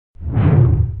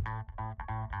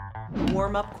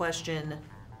Warm-up question,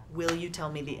 will you tell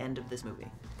me the end of this movie?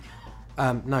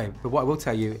 No, but what I will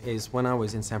tell you is when I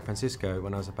was in San Francisco,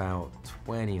 when I was about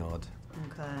 20 odd,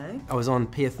 Okay. I was on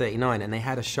Pier 39 and they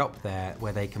had a shop there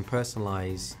where they can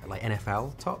personalize like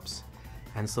NFL tops.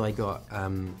 And so I got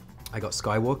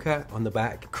Skywalker on the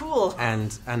back. Cool.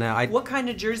 And What kind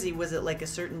of jersey? Was it like a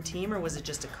certain team or was it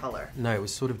just a color? No, it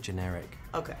was sort of generic.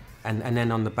 Okay. And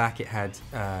then on the back it had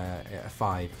a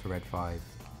 5, the red 5.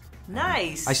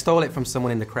 Nice. I stole it from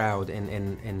someone in the crowd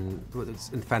in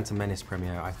Phantom Menace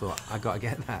premiere. I thought, I gotta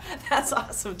get that. That's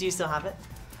awesome. Do you still have it?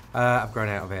 I've grown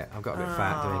out of it. I've got a bit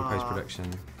fat doing post-production.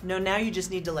 No, now you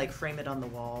just need to like frame it on the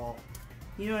wall.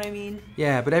 You know what I mean?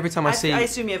 Yeah, but every time I see... I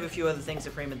assume you have a few other things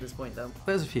to frame at this point, though.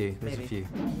 There's a few, there's a few.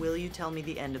 Will you tell me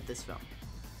the end of this film?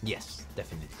 Yes,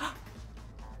 definitely.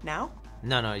 Now?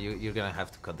 No, you're gonna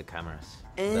have to cut the cameras.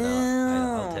 Oh. But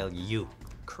I'll tell you.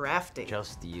 Crafty.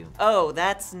 Just you. Oh,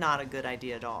 that's not a good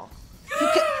idea at all.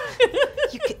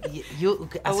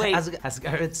 As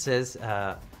Garrett says,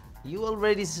 you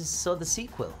already saw the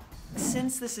sequel.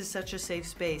 Since this is such a safe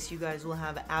space, you guys will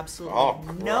have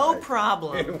absolutely no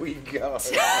problem. Here we go.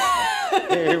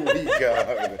 Here we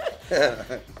go.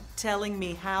 Telling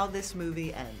me how this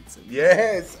movie ends.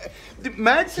 Yes.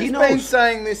 Mads has been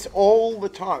saying this all the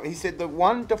time. He said the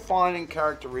one defining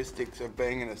characteristics of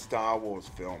being in a Star Wars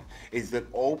film is that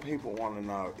all people want to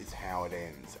know is how it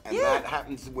ends. And that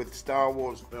happens with Star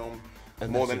Wars film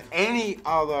more than any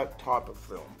other type of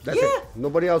film. That's it.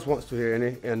 Nobody else wants to hear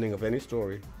any ending of any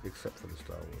story except for the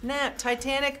Star Wars. Nah,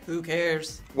 Titanic, who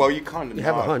cares? Well, you kind of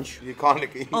have a hunch. You kind of...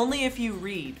 Only if you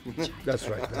read. That's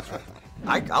right, that's right.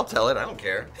 I'll tell it, I don't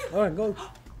care. All right, go.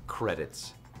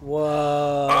 Credits.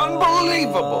 Whoa.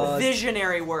 Unbelievable.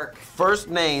 Visionary work. First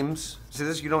names, see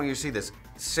this, you don't usually see this.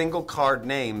 Single card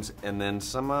names, and then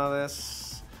some of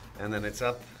this, and then it's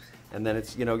up. And then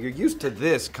it's, you know, you're used to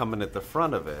this coming at the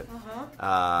front of it.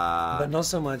 But not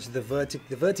so much the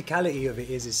verticality of it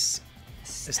is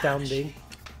astounding.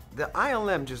 The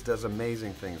ILM just does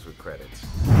amazing things with credits.